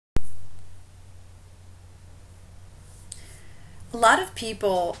A lot of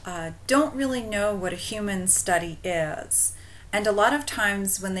people don't really know what a human study is. And a lot of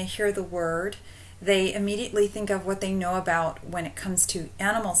times when they hear the word, they immediately think of what they know about when it comes to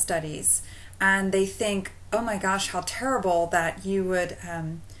animal studies. And they think, oh my gosh, how terrible that you would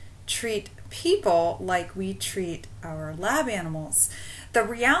treat people like we treat our lab animals. The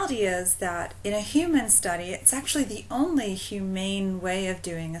reality is that in a human study, it's actually the only humane way of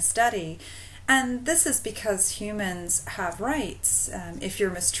doing a study. And this is because humans have rights. If you're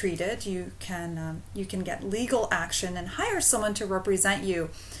mistreated, you can get legal action and hire someone to represent you,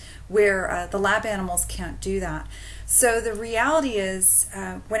 where the lab animals can't do that. So the reality is,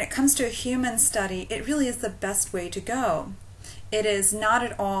 when it comes to a human study, it really is the best way to go. It is not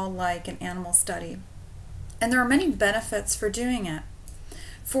at all like an animal study. And there are many benefits for doing it.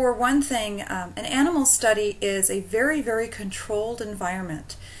 For one thing, an animal study is a very, very controlled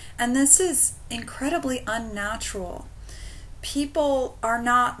environment. And this is incredibly unnatural. People are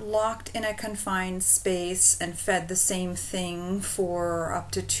not locked in a confined space and fed the same thing for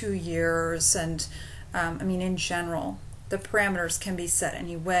up to 2 years. And in general, the parameters can be set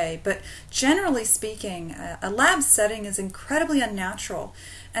anyway. But generally speaking, a lab setting is incredibly unnatural.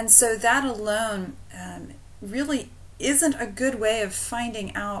 And so that alone really isn't a good way of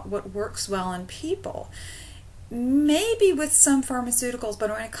finding out what works well in people. Maybe with some pharmaceuticals, but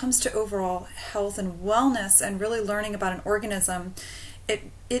when it comes to overall health and wellness and really learning about an organism,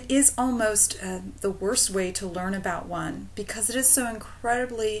 it is almost the worst way to learn about one, because it is so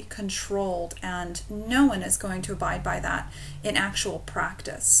incredibly controlled and no one is going to abide by that in actual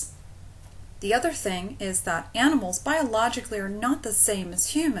practice. The other thing is that animals biologically are not the same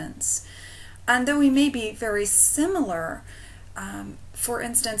as humans. And though we may be very similar, for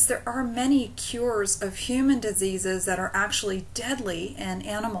instance, there are many cures of human diseases that are actually deadly in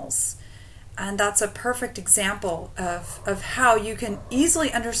animals. And that's a perfect example of how you can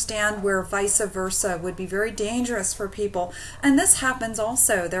easily understand where vice versa would be very dangerous for people. And this happens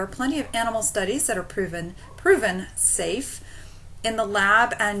also. There are plenty of animal studies that are proven safe in the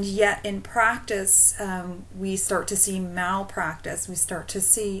lab, and yet in practice we start to see malpractice. We start to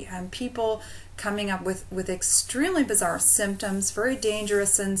see people coming up with extremely bizarre symptoms, very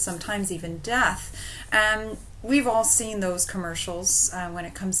dangerous, and sometimes even death. And we've all seen those commercials when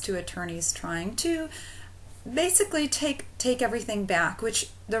it comes to attorneys trying to basically take everything back, which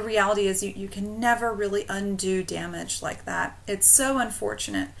the reality is you can never really undo damage like that. It's so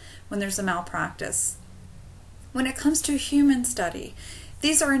unfortunate when there's a malpractice. When it comes to a human study,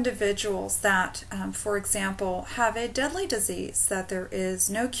 these are individuals that, for example, have a deadly disease that there is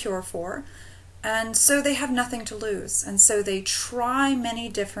no cure for, and so they have nothing to lose, and so they try many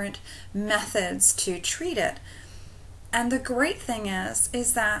different methods to treat it. And the great thing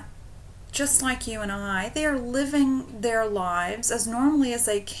is that just like you and I, they are living their lives as normally as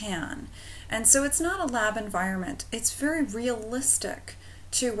they can. And so it's not a lab environment. It's very realistic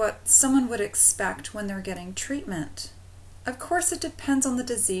to what someone would expect when they're getting treatment. Of course, it depends on the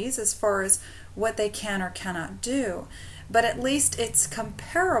disease as far as what they can or cannot do, but at least it's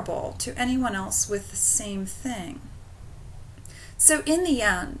comparable to anyone else with the same thing. So in the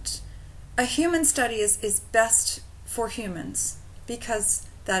end, a human study is best for humans, because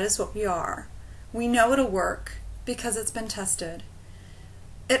that is what we are. We know it'll work because it's been tested.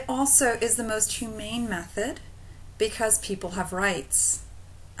 It also is the most humane method because people have rights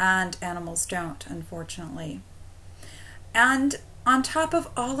and animals don't, unfortunately. And on top of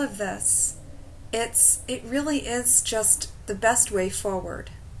all of this, it really is just the best way forward.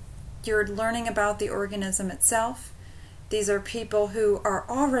 You're learning about the organism itself. These are people who are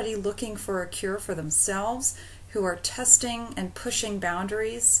already looking for a cure for themselves, who are testing and pushing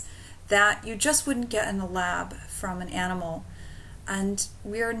boundaries that you just wouldn't get in the lab from an animal. And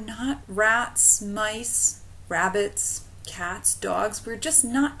we're not rats, mice, rabbits, cats, dogs. We're just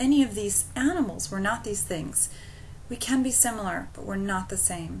not any of these animals. We're not these things. We can be similar, but we're not the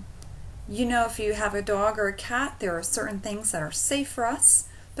same. You know, if you have a dog or a cat, there are certain things that are safe for us,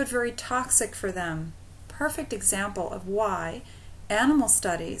 but very toxic for them. Perfect example of why animal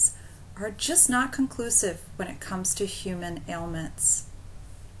studies are just not conclusive when it comes to human ailments.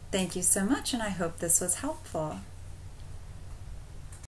 Thank you so much, and I hope this was helpful.